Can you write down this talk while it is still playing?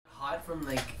from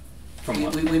like. From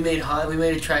what? We made hot. We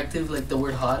made attractive like the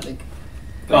word hot like.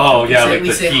 Oh yeah, say, like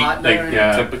the say heat, hot like now, right?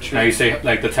 yeah. Temperature. Now you say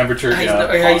like the temperature. Or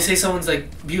how you say someone's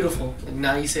like beautiful. Like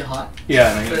now you say hot.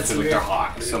 Yeah, and That's like weird. they're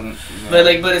hot.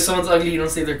 But if someone's ugly, you don't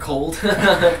say they're cold.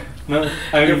 No,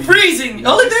 I You're mean, freezing.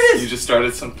 Oh look, there it You is. just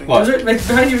started something. What? Was it right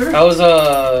behind you? I was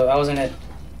in it.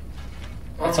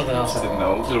 That's something else. Said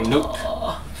no. little note.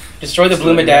 Destroy the blue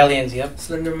Slender. medallions. Yep.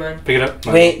 Slender man. Pick it up.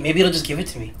 Wait, maybe it'll just give it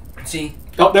to me. See,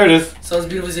 Oh, there it is. sounds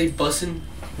beautiful. Say bussin'.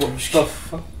 What the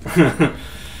fuck?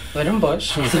 Let him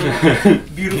bush.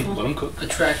 Beautiful. Let him cook.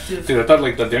 Attractive. Dude, I thought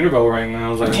like the dinner bell rang, and I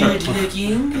was like, Good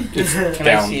looking. It's Can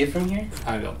down. I see it from here?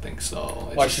 I don't think so.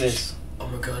 It's Watch just- this. Oh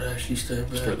my god, Ashley, stand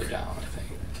It's back. further down, I think.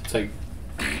 It's like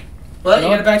Well, you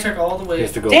No. gotta backtrack all the it way.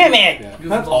 has to go. Damn it! Yeah. Goofball.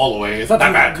 Not all the way. It's not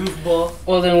that bad. Goofball.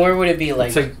 Well, then where would it be? Like,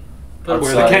 It's like Put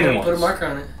where the cannon Put a was. marker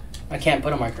on it. I can't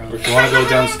put a marker on Or it. if you want to go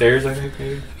downstairs, I think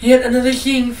maybe. Yet another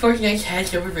thing Fortnite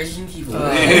has over Resident Evil.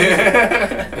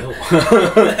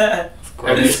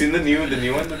 Have you seen the new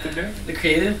one that they're doing? The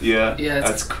creative? Yeah. Yeah, it's-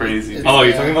 That's crazy. it's- Oh, you're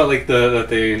Yeah. talking about like that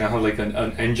they now have like an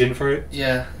engine for it?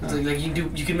 Yeah. It's like you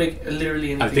can make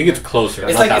literally anything. I think it's closer.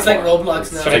 It's not that like far.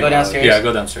 Roblox now. Should I go downstairs? Yeah,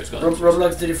 go downstairs. Go downstairs.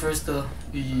 Roblox did it first though.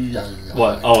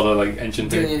 What? Oh, the like engine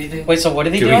Doing thing. anything. Wait, so what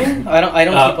are they Doing- doing? I don't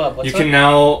keep up. What's you up? can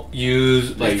now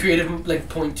use Like like creative like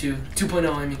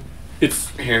 2.0 I mean. it's.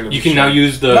 Here, let me You can show now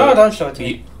use the No, don't show it to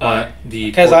me. the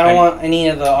Because I don't want any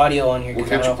of the audio on here. We'll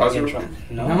Because I get don't you know if I get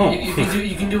positive. in trouble. No.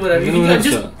 You can do whatever. You No, can,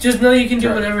 that's just know you can do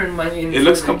Sure. whatever in my. It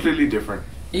looks completely different.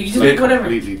 You can just make whatever.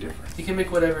 Completely different. You can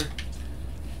make whatever.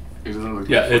 It doesn't look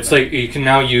Yeah, like it's Fortnite. like you can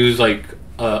now use like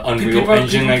Unreal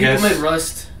Engine, I guess. People made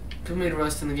Rust. People made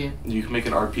Rust in the game. You can make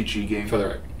an RPG game. For the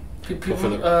right. People, for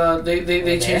the-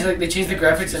 they changed they changed the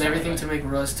graphics and everything to make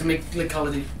Rust, to make like Call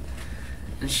of Duty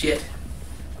and shit.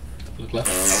 Look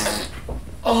left.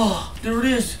 Oh, there it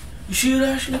is. You see it,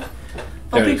 Ashley? A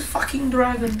There it big is. fucking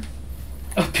dragon.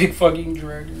 A big fucking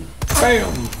dragon.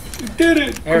 Bam! You did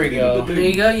it. There we go. There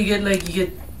you go. You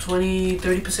get 20,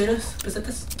 30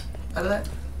 pesetas out of that.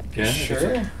 Yeah.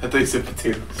 Sure. I thought you said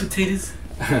potatoes. Potatoes.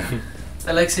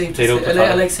 I like saying Potato, I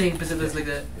potato. like saying pesetas like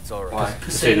that. It's alright. Why?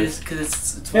 Pesetas, because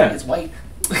it's Yeah. white. It's white.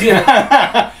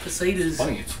 Yeah. Pesetas.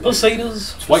 Funny, it's white.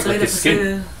 Potatoes. It's white like Peseta, his skin.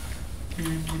 peseta.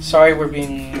 Sorry, we're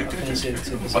being offensive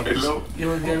to this. Milo. You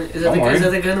know what gun? Is Don't worry. that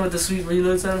the gun with the sweet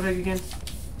reload sound effect again?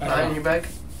 Behind your back.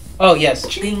 Oh yes.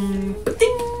 Ding,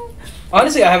 ding.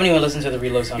 Honestly, I haven't even listened to the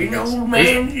reload sound. You know, effects. old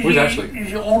man. Where's Ashley?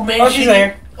 There's an old man. Oh, she's sitting-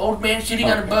 there. Old man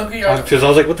sitting on a bucket. Because I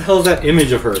was like, what the hell is that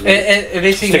image of her? Like, It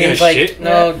basically Taking a means like shit?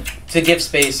 no to give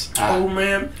space. Old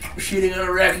man sitting on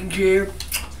a rocking chair,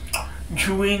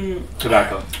 chewing.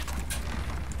 tobacco.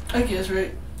 I guess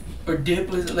right. Or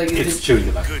dip is it like? It's Is it, chewing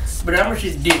tobacco. but how much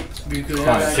is dip? Because Come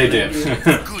on, I say like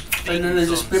dip. And then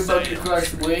there's a spit bucket across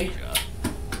the way.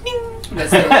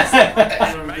 That's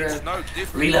I don't know.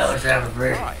 Reload sound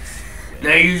effect.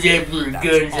 Now use that for the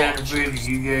gun sound effect.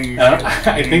 You got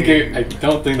your. I think I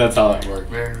don't think that's how that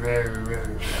works.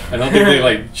 I don't think they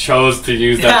like chose to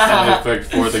use that sound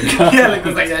effect for the gun. Yeah, like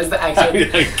that's the actual.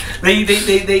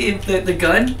 The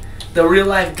gun, the real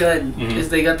life gun, is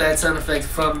they got that sound effect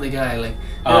from the guy. Like,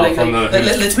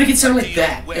 let's make it sound like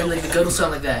that, and like the gun will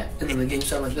sound like that, and then the game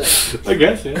sound like that. I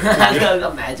guess,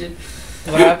 yeah. Imagine.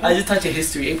 What happened? I just touched a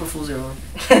history. April Fools are on.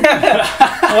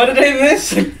 What did I miss?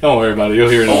 Don't worry about it.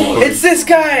 You'll hear it on the It's this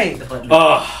guy. The button.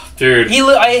 Oh, dude.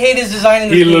 I hate his design in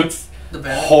the He game. looks The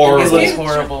bad. horrible. He looks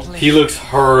horrible. He looks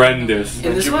horrendous.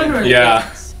 In this one, or Yeah.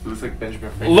 It looks like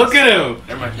Benjamin Franklin. Look at him.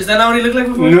 Never mind. is that not what he looked like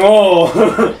before? No.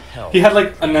 He had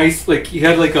like a nice, like, he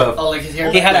had like a. Oh, like his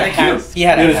hair. He had a back. hat. He He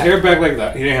had had his a hair hat. back like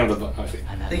that. He didn't have the button, obviously.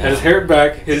 He Had his hair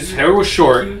back. His hair was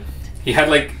short. He had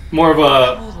like more of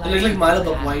a. It looked like Milo,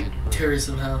 but white terrorist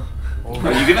somehow. Are you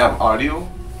gonna have audio?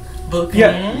 Book.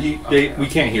 Yeah. We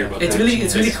can't hear about It's that. really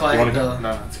You quiet wanna- though.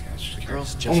 No, it's just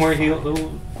Girls just Don't worry, he'll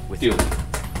deal.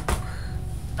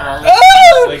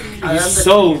 Like he's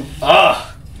so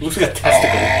he looks like a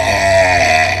testicle.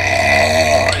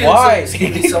 Why?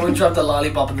 Someone dropped a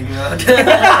lollipop on the ground. In the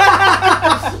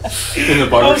That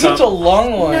barber was such a shop.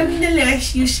 long one.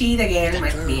 Nonetheless, you see it again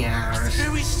must be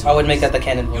ours. I would make that the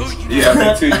canon voice. Yeah,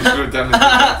 me too. You should have done it.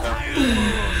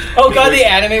 Oh god, the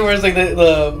anime where it's like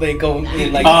they go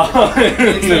in like.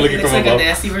 They're looking It's from like a above.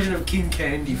 nasty version of King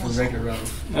Candy from Wreck-It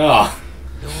Ralph. Oh,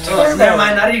 Oh, never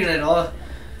mind, not even at all.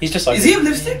 He's just like. Is he have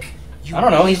lipstick? I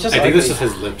don't know. He's just. I think ugly. this is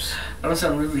his lips. I don't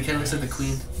sound rude, but he kind of looks like the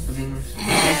Queen of England.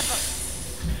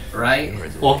 Right?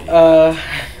 Well,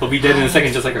 he'll be dead in a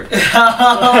second, just like her. Yeah,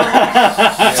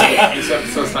 this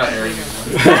episode's not airing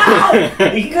anymore.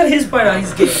 He got his part out,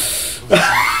 he's gay.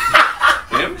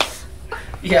 Him?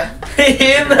 Yeah.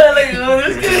 Him, like, oh,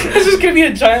 This is gonna be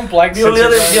a giant black the only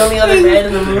other man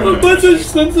in the room. A bunch of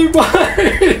censor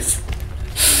bars.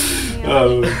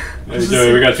 Oh,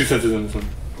 we got 2 censors in this one.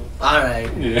 Alright.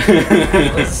 Yeah.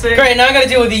 Great, now I gotta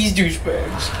deal with these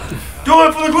douchebags. Do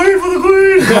it for the queen, for the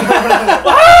queen!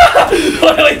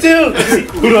 What do I do?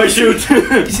 Who do I shoot?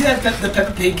 You see that the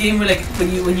Peppa Pig game where like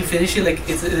when you finish it, like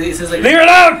it says like Leave it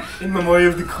alone! in memory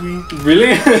of the queen.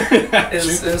 Really?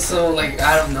 It's so like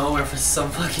out of nowhere for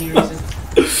some fucking reason.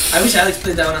 I wish Alex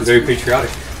played that one on Very stream.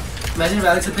 patriotic. Imagine if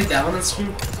Alex had played that one on stream.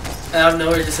 And out of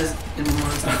nowhere it just says in memory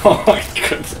of the queen. Oh my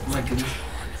goodness. Oh my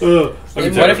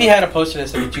goodness. What if he had a poster that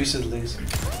said juices loose?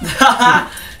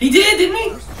 He did, didn't he?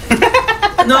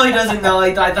 No, he doesn't. No,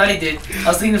 I thought he did. I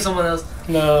was thinking of someone else.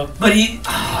 No. But he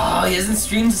hasn't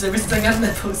streamed ever since I got in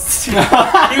that post. He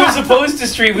was supposed to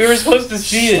stream. We were supposed to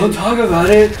see it. Don't talk about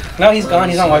it. No, he's gone.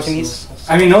 He's not watching these.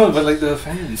 I mean, no, but like the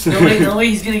fans. No way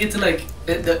he's gonna get to like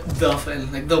the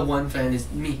fan, like the one fan is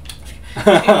me. He's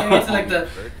gonna get to like the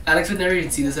Alex would never even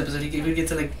see this episode. He would get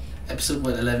to like episode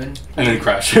 11 and then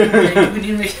crash. What do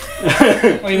you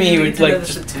mean he would like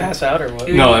just pass out or what?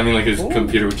 No, I mean like his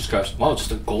computer would just crash. Wow,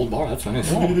 just a gold bar. That's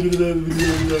nice.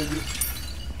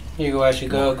 You go, Ashley.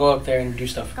 Go up there and do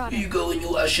stuff. You go and you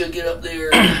Asha, get up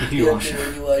there. You Get up there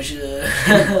and you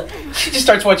Asha. She just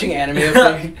starts watching anime up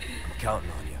there. Counting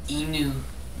on you.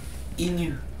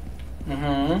 Inu.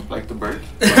 Mm-hmm. Like the bird?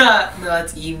 No,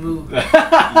 it's emu.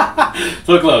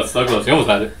 So close. You almost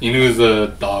had it. Inu is a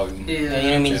dog. Yeah,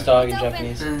 Inu means dog in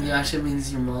Japanese. And Yasha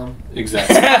means your mom.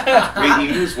 Exactly. Wait,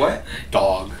 Emu's what?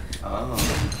 Dog.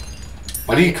 Oh.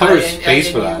 Why do you cover his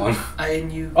face for that one?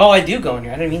 I-N-U. Oh, I do go in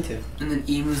here. I didn't mean to. And then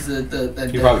emu's the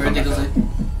You probably bird that goes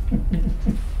come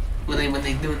like when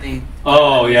they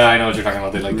Oh yeah, I know what you're talking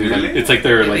about. They like do Really? like, it's like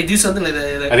they're they like do something like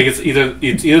that. Like, I think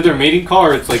it's either their mating call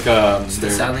or it's like sound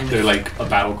they're like a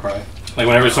battle cry. Like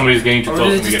whenever somebody's getting too or close,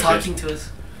 they're and we just get talking pissed. to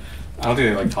us. I don't think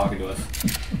they like talking to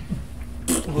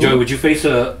us. Joey, would you face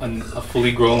a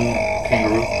fully grown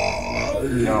kangaroo?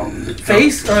 No.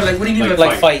 Face or like what do you mean Like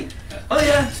by Fight. Oh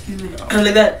yeah, excuse me.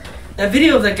 Like that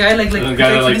video of that guy like The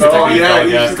guy that, like, his oh, dog. yeah,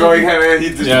 he's yeah. just going and he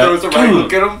just throws a right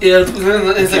look at him. Yeah, it's like And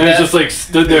that. it's just like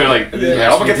stood there like.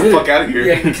 Yeah, I'm gonna get the fuck out of here.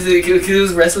 Yeah, because it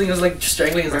was wrestling. It was like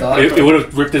strangling his dog. It would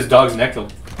have ripped his dog's neck though.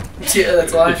 Yeah,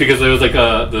 that's why. It's because there was like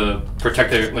the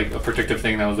protector, like a protective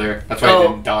thing that was there. That's why it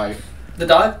didn't die. The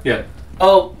dog? Yeah.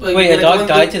 Oh, like, Wait, like a dog the-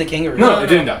 died to the kangaroo? No, it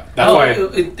didn't die. That's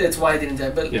why. That's why it didn't die.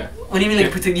 But Yeah. what do you mean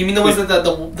like protect? You mean the ones that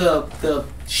the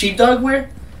sheepdog wear?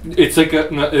 It's like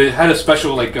it had a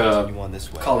special like You won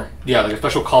this way. Collar. yeah, like a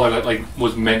special collar that like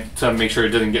was meant to make sure it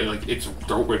doesn't get like its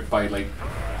throat ripped by like.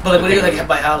 But like what do you like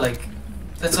by how like?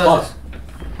 That's The what.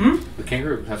 claws. The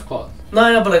kangaroo has claws.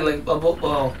 No, but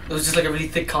well, it was just like a really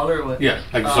thick collar or what? Yeah,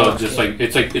 like Oh, so, just okay.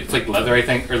 like it's like leather, I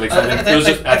think, or like something. I It was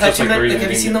just thought that's just you like the meant, reason. have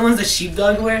you they seen did the ones that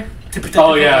sheepdog wear to protect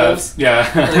Oh them from yeah, wolves?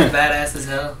 yeah. They're like badass as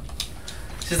hell.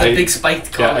 It's just like big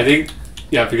spiked collar. Yeah, I think.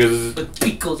 Yeah, because. with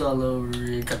pickles all over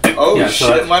it. Oh Yeah, so shit,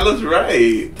 that's- Milo's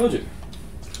right. Told you.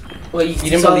 Well, you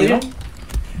didn't saw believe it? him?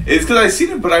 It's because I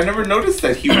seen it, but I never noticed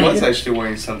that he was actually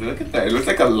wearing something. Look at that. It looks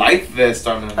like a life vest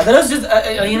on him. I thought it was just,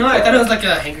 you know, I thought it was like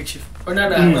a handkerchief. Or not,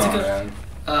 No, what's it called?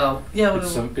 man. Yeah,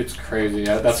 It's, it's crazy.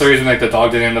 Yeah, that's the reason like the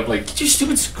dog didn't end up like. Get your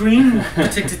stupid screen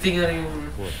protected thing out of here.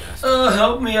 Oh,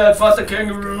 help me, I fought the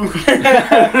kangaroo.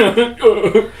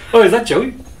 Oh, is that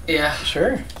Joey? Yeah.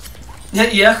 Sure. Yeah,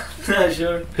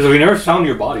 sure. Because we never found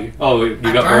your body. Oh, you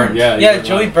got burned. burned. Yeah. you Yeah, got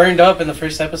Joey burned up in the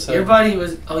first episode. Your body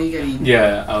was, oh, you got eaten.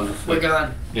 Yeah, I was. We're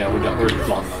gone. Yeah, we're done. We're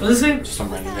long gone. What's it? Just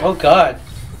some random guy. Oh god.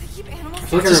 I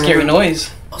That's a scary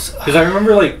noise. Because I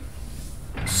remember like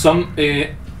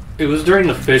it was during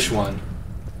the fish one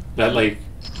that like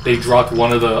they dropped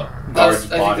one of the guards'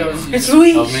 bodies. It's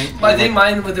Luis! That was me. I think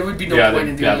mine, but there would be no Yeah, point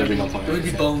in doing yeah, it. there'd be no point. There would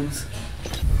be bones.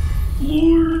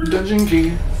 Dungeon key.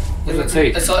 What does that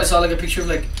say? I saw like a picture of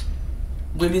like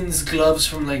women's gloves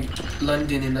from like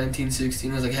London in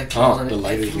 1916. It was like had claws on it. the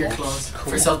light is Finger lost. claws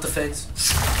Cool. for self-defense.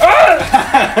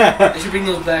 They should bring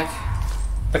those back.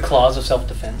 The claws of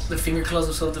self-defense. The finger claws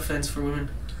of self-defense for women.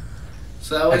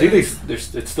 So that way. I think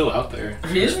it's still out there.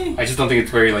 Really? I just don't think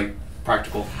it's very like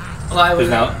practical. Well, I was.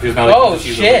 Because now like, Oh just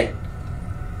use shit!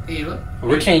 Hey, what?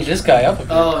 We changed this guy up a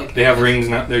bit. Oh, They have rings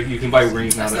now. You can buy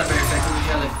rings now. that's not very effective. You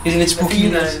got like. Isn't it spooky?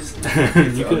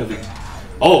 You could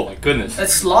have. Oh my goodness!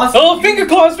 That's sloth. Oh, finger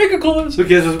claws, finger claws! Look,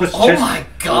 he has as much Oh chest. my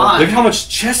god. Look how much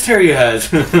chest hair he has.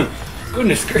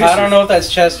 Goodness gracious! I don't know if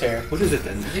that's chest hair. What is it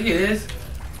then? I think it is.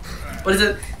 What is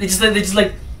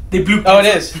it? They blew. Oh, it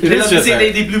is. It is just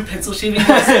they blew pencil shaving on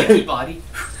his sticky body.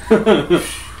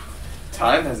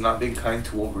 Time has not been kind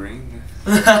to Wolverine.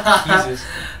 Jesus.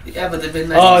 Yeah, but they've been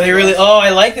like... Oh, they really... Oh,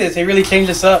 I like this. They really changed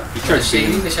this up. The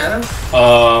shading, the shadow?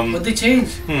 What'd they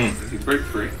change? He break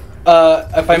free.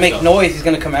 If I make noise, he's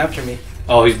gonna come after me.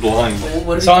 Oh, he's blind.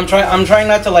 So I'm trying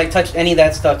not to like touch any of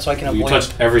that stuff so I can avoid. You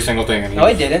touched every single thing. No,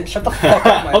 I didn't. Shut the fuck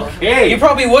up, Milo. Okay. You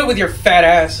probably would with your fat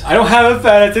ass. I don't have a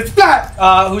fat ass. It's flat.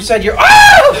 Who said you're?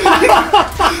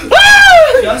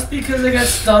 Just because I got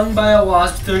stung by a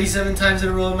wasp 37 times in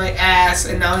a row in my ass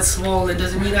and now it's swollen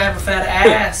doesn't mean I have a fat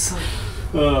ass.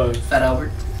 Fat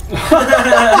Albert. What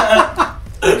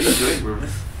are you doing, bro?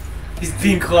 He's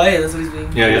being quiet, that's what he's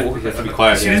being. Yeah, he has to be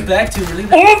quiet. Shoot his back to him, really.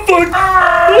 Oh, fuck!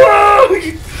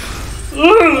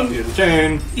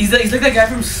 Chain. He's like that guy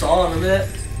from Saw, remember that?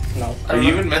 No. Are you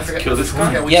even meant to kill this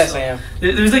guy? Yes, I am.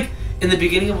 There's like, in the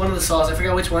beginning of one of the Saws, I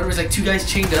forgot which one, there's like two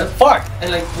guys chained up. Fuck!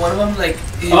 And like, one of them, like...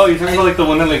 Oh, you're talking about like the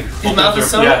one that like... His mouth was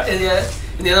sewed, and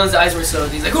the other one's eyes were sewed.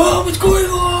 And he's like, oh, what's going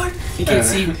on? He can't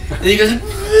see. And then he goes like,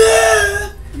 nah!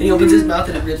 And he opens his mouth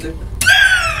and it rips him.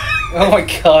 Oh my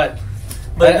god.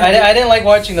 But I didn't like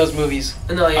watching those movies.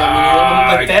 No,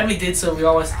 yeah, my family did, so we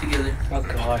all watched it together. Oh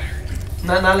god.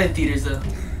 Not in theaters though.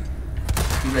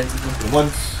 We rented them.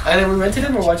 Once. Either we rented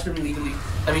them or watched them legally.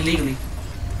 I mean legally.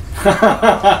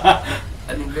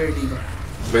 I mean very legal.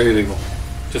 Very legal.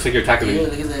 Just like your tax evasion. Yeah,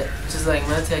 look at that. Just like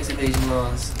my tax evasion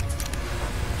laws.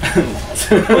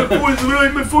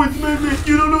 My Fourth Amendment.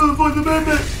 You don't know the Fourth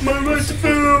Amendment. My right to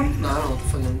film. No, I don't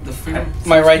fucking the freedom.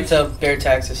 My right to bear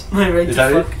taxes. My right to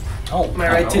fuck. Oh, my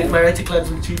right to clubs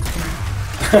and cheats.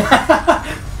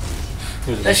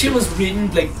 That shit was written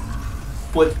like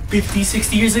what 50,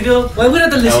 60 years ago. Why would I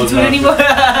have to listen to it anymore?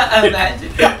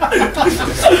 Imagine.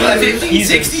 50,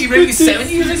 60, maybe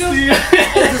 70 years ago.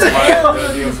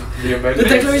 The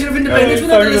Declaration of Independence.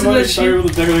 When I listen to that shit. The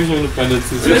Declaration of Independence.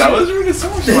 That was really so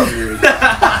much fun.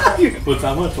 What's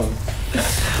that much fun?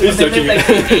 It's like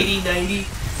 80, 90.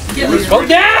 Yeah, let's go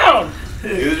down.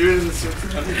 It was written in the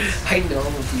 1700s. I know,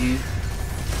 dude.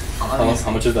 How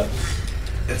much is that?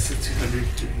 That's a 200.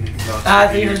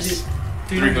 300.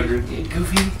 300. Yeah,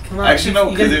 goofy, come on. Actually, no,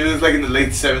 because it was like in the late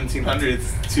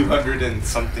 1700s, 200 and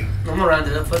something. I'm gonna round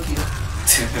it up, fuck you.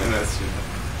 That's true.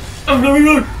 I'm very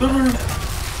good.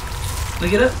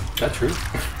 Look it up. That's true.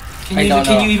 Can you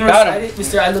even recite it?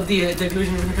 Mr. I love the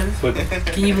Declaration of Independence.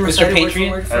 Can you even recite it word for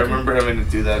word? I remember having to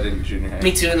do that in junior high.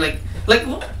 Me too, and like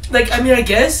I mean, I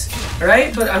guess,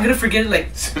 right? But I'm gonna forget it,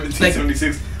 like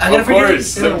 1776. I'm gonna forget it.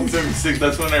 1776.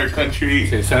 That's when our country.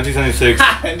 Okay, 1776.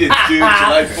 ended, dude.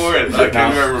 July 4th. I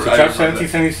can't remember. Subtract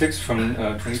 1776 from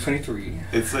 2023.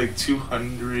 It's like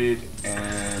 200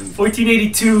 and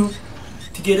 1482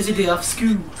 to get us a day off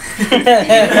school. We're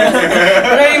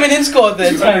not even in school at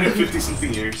that time. 250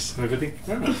 something years. 250?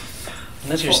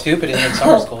 Unless you're stupid and in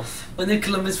summer school. When did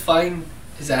Columbus find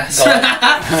his ass?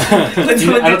 I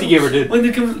don't think he ever did. When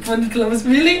did Columbus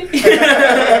really?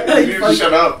 You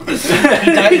shut up.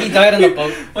 He died on the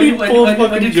boat.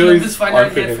 When did Columbus find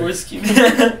out he had foreskin?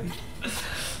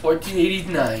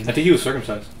 1489. I think he was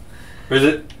circumcised. Or is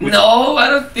it? No, I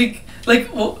don't think. Like,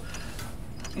 well,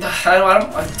 I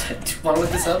don't want to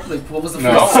look this up. Like, what was the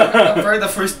the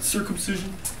first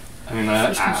circumcision? I mean,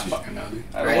 I fucking know, dude.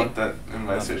 I don't want that in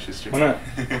my search history. Why not?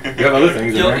 You have other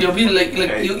things. You'll be like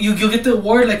you'll get the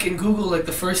award like in Google, like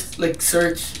the first like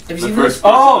search. Have you seen this?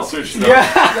 Search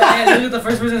yeah. Look at the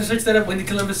first person to search that up. When did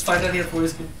Columbus find out he had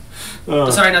foreskin?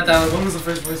 Sorry, not that one. When was the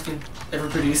first foreskin ever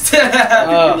produced?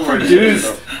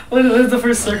 Produced. When was the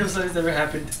first circumcision ever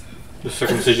happened? The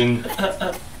circumcision.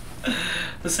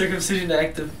 The circumcision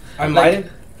active. I might have.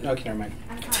 Okay, never mind.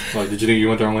 What, did you think you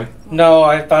went the wrong way? No,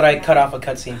 I thought I cut off a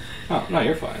cutscene. Oh, no,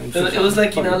 you're fine. It was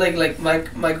like, you know, like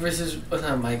Mike versus,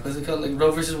 not Mike, what's it called? Like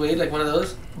Roe versus Wade, like one of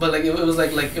those. But like it was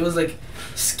like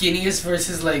skinniest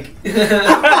versus like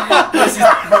versus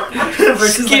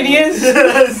skinniest?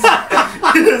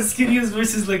 Skinniest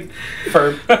versus like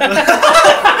Ferb.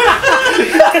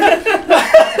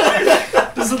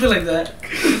 Something like that.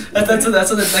 That's what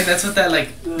that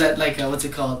what's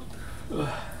it called?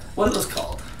 What are those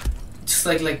called? Just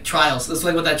like trials. That's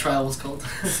like what that trial was called.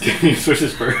 Skinniest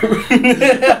versus fur.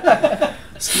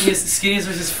 Skinniest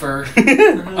versus fur.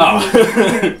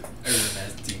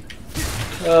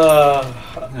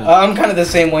 I'm kind of the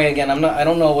same way again. I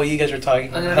don't know what you guys are talking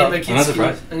about. I'm gonna name my kid. I'm not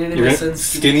surprised. I'm gonna name my son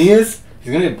Skinniest?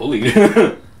 He's gonna get bullied.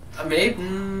 Maybe.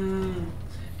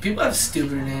 People have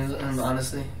stupider names,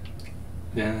 honestly.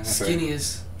 Yeah.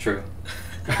 Skinniest. True.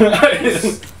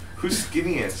 Who's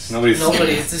skinniest? Nobody.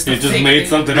 It's just he just made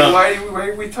something up. Why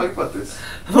are we talking about this?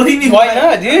 What do you mean? Why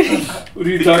not, dude? What are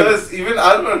you talking? Because even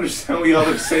I don't understand what y'all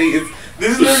are saying.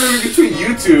 This is literally between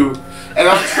you two, and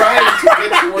I'm trying to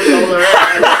get to where y'all are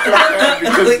at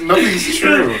because nothing's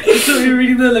true. So you're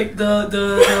reading the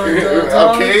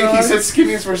okay, he said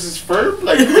skinniest versus firm.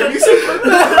 Like, he said firm.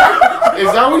 Is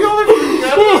that what y'all are reading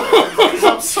at? Because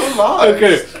I'm so lost.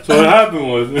 Okay, so what happened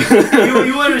was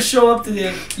you wanted to show up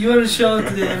today.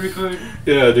 And record.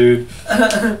 Yeah, dude.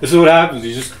 This is what happens.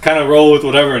 You just kind of roll with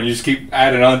whatever, and you just keep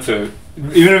adding on to it,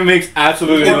 even if it makes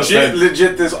absolutely no sense.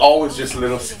 Legit, there's always just a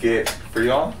little skit for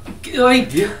y'all. Like,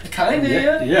 kinda,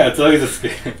 yeah. Yeah, it's always a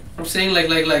skit. I'm saying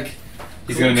like.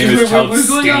 He's gonna name his child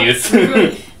Skinniest.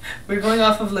 We're going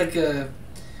off of like if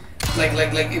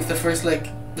the first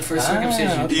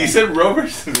circumcision. Okay. You said Roe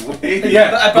versus Wade.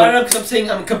 Yeah, I brought it up because I'm saying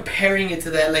I'm comparing it to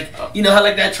that. Like, you know how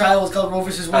like that trial was called Roe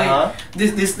versus Wade.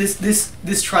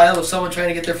 This trial of someone trying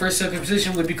to get their first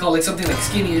circumcision would be called like something like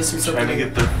Skinniest or something. Trying to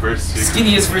get their first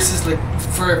Skinniest versus like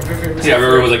fur. Yeah, I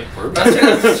remember it was like fur. I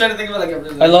was trying to think about like.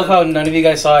 I love how none of you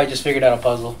guys saw. I just figured out a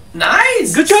puzzle.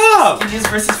 Nice. Good job. Skinniest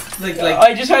versus like.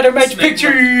 I just had to match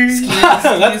pictures.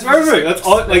 That's perfect. That's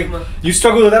all. Like you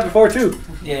struggled with that before too.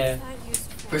 Yeah.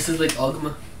 Versus like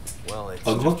Ugma. Well, it's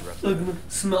Ugma? Ugma.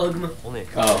 Smell Ugma. only a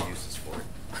couple of uses for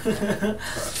it.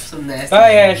 Some nasty.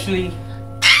 Bye, Ashley.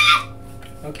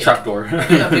 Okay. Trapdoor.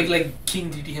 A big like King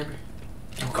Duty hammer.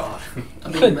 Oh God. A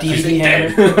big DD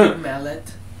hammer. A big mallet.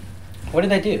 What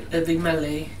did I do? A big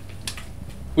mallet.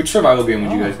 Which survival game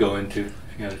would you guys go into if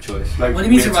you had a choice? Like, What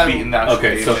do you mean we had to survival? beat in that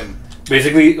Okay, so and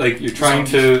basically, like you're trying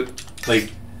to,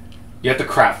 like, you have to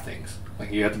craft things.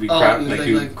 Like you have to be craft, like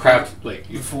you craft, like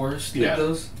The you, forest. yeah, Like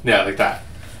those. yeah, like that.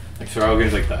 Like survival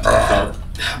games like that. So,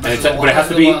 and it's, Breath of the but it has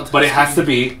to Wild, be, Wild. but it has to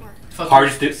be Fuck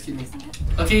hardest. Excuse me.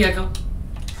 Okay, yeah, go.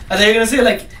 Are they gonna say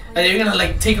like? Are they gonna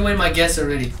like take away my guess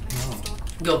already?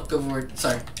 Go for it.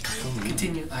 Sorry.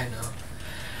 Continue. I know.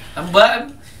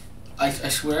 I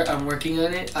swear I'm working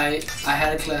on it. I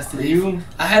had a class today.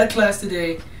 I had a class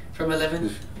today from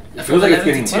 11. It feels like it's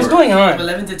getting What's worse. going on? From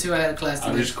 11 to 2, I had a class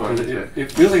today. I'm just going to it.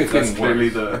 It feels like it's That's getting clearly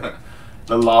worse.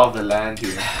 the law of the land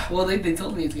here. Well, they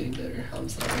told me it's getting better. I'm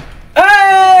sorry.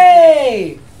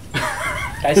 Hey!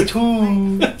 That's two.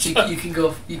 You can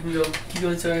go. Keep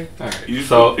going. Sorry. Alright, You just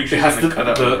so put it pictures has and to,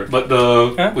 then cut out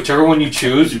but whichever one you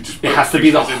choose, You just it put has to be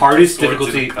the pictures and hardest swords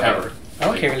difficulty and cut out. ever. I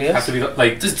don't care, It Elias. has to be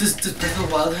like, Does Breath of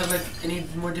the Wild have like any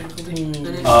more difficulty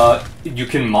than it? you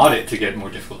can mod it to get more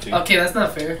difficulty. Okay, that's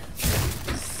not fair.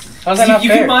 How's that not You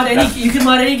fair? can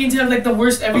mod any game to have like the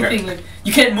worst everything. Like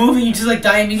you can't move and you just like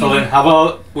die immediately. So then, how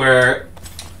about where?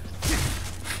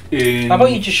 How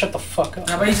about you just shut the fuck up?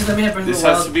 How about you just let me have Breath of This the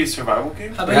has Wild? to be a survival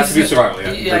game? How It about has you to be just- survival,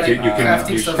 yeah. Yeah, Like you like, can crafting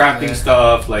use stuff crafting like that.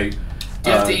 stuff, like. Do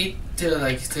you have to eat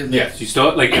to Yes, you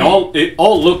still like it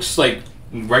all looks like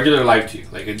regular life to you.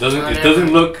 Like it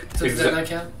doesn't look So does that not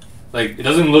count? like it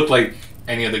doesn't look like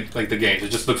any of the games.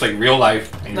 It just looks like real life.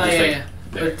 And No, you're just yeah.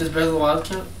 But does Breath of the Wild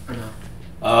count or no?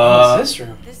 What's this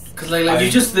room? Cause like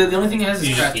you just the only thing it has is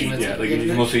you just crafting. eat, that's yeah. it. Like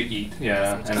you mostly eat,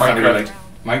 yeah. And it's Minecraft. not really like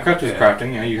Minecraft is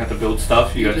crafting. Yeah, you have to build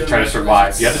stuff. You have to try to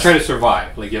survive. You have to try to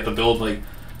survive. Like you have to build like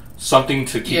something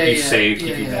to keep you safe,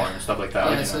 keep you warm, and stuff like that.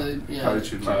 Yeah, you know? so yeah. How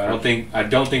did you So I don't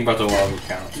think Breath of the Wild would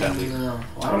count. Sadly. No,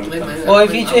 I don't play Minecraft. Well,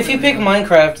 if you pick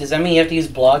Minecraft, does that mean you have to use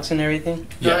blocks and everything?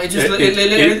 No, it just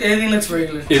everything looks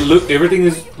regular.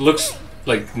 Everything looks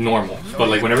like normal, but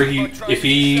like whenever if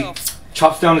he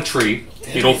chops down a tree,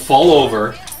 it'll fall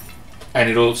over, and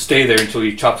it'll stay there until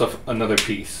he chops off another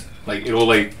piece. Like it'll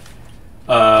like.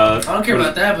 I don't care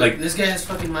about that, but like, this guy has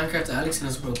fucking Minecraft Alex in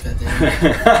his world.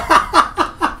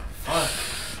 Fuck.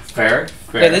 Fair.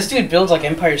 Yeah, this dude builds like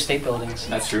Empire State Buildings.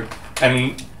 That's true,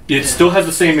 and it still has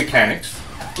the same mechanics.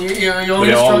 You're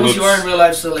only as strong as you are in real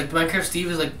life, so like Minecraft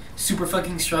Steve is like super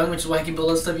fucking strong, which is why he can build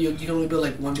all that stuff. You can only build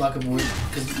like one block of wood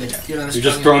because like you're not as You're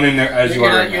strong just thrown in there as you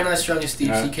are. You're not as strong as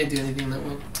Steve, so you can't do anything in that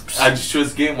world. I just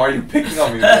chose game. Why are you picking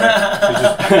on me?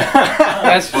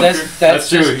 That's That's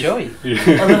true. just Joey. On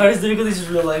the hardest difficulty is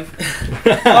real life.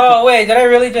 Oh wait, did I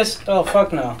really just? Oh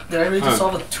fuck no. Did I really just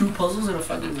solve 2 puzzles in a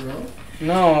fucking row?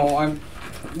 No,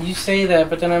 You say that,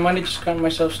 but then I might have just gotten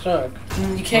myself stuck.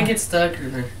 You can't get stuck,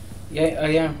 River. Yeah, I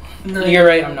am. No, You're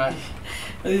right. I'm not.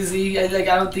 See, I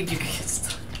don't think you can get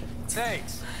stuck.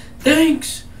 Thanks.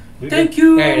 Thank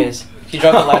you. There it is. She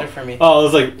dropped the ladder for me. Oh, I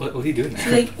was like, what are you doing She's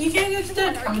there? like, you can't get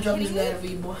stuck. I'm gonna drop this ladder for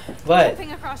you, boy. What?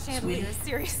 Jumping across chandeliers,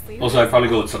 seriously. Also, I'd probably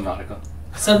go with Subnautica.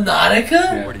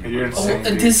 Subnautica? Yeah. You're Oh, insane.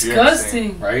 dude.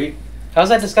 disgusting. Right? How's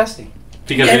that disgusting?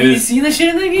 Because Have it you is. seen the shit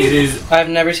in that game? It is. I've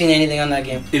never seen anything on that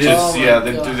game. It is. Oh my Yeah,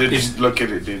 God. then just look at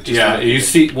it, dude. Just Yeah, look at you it.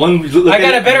 see one. Look I at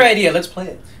got it, a better idea. Let's play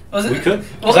it. Was it? We could.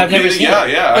 Because I've never seen it.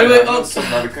 Yeah. Wait, I know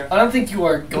Subnautica. I don't think you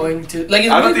are going to like.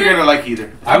 I don't think you're gonna like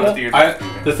either. I don't think you're gonna like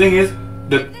either. The thing is,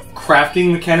 the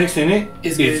crafting mechanics in it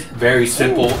is very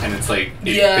simple, and it's like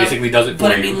it basically does it for you.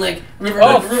 But I mean, like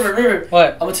River.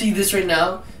 What? I'm gonna tell you this right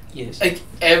now. Yes. Like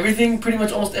everything, pretty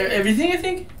much almost everything, I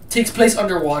think, takes place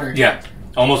underwater. Yeah,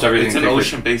 almost everything. It's an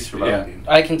ocean-based survival game.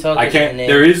 I can tell. I can't.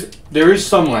 There is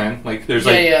some land. Like there's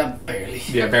like. Yeah, barely.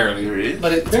 Yeah, barely. There is.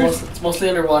 But it's mostly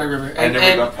underwater river. I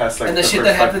never got past like. And the shit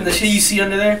that happened, the shit you see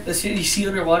under there, the shit you see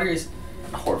underwater is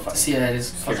horrifying. See, yeah, it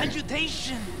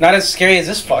is. Not as scary as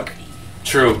this fuck.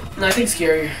 True. No, I think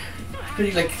scarier.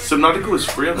 Pretty like. Subnautica was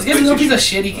free on the PlayStation. This guy's no piece of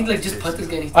shit. He can like just put this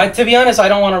game. To be honest, I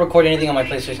don't want to record anything on my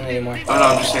PlayStation anymore. Oh no,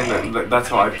 I'm just saying that that's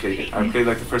how I played it. I played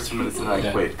like the first 2 minutes and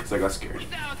I quit because I got scared.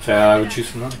 So I would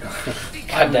choose Subnautica.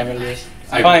 God damn it, Elias.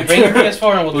 Fine, bring your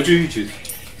PS4 and we'll. What would you choose?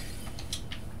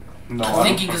 No, I'm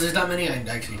thinking because there's not many I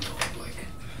actually know.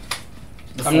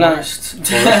 The I'm forest.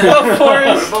 The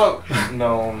forest. What about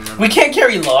no? We can't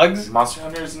carry logs. Monster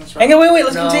Hunter is in this. Hang on, wait.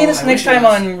 Let's continue this I next wish it time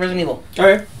was. on Resident Evil. All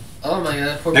right. Oh my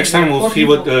god. Poor Next people. time we'll Poor see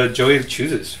people. what Joey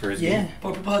chooses for his game.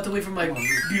 Poor people have to wait for my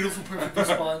beautiful perfect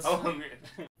response. Come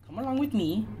along with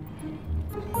me.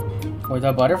 For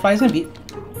the butterflies and bees.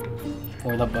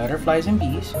 For the butterflies and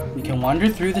bees, we can wander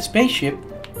through the spaceship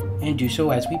and do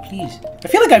so as we please. I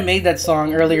feel like I made that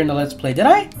song earlier in the Let's Play. Did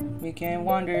I? We can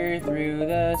wander through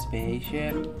the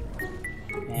spaceship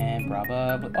and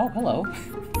probably. Oh, hello.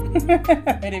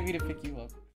 I didn't mean to pick you up.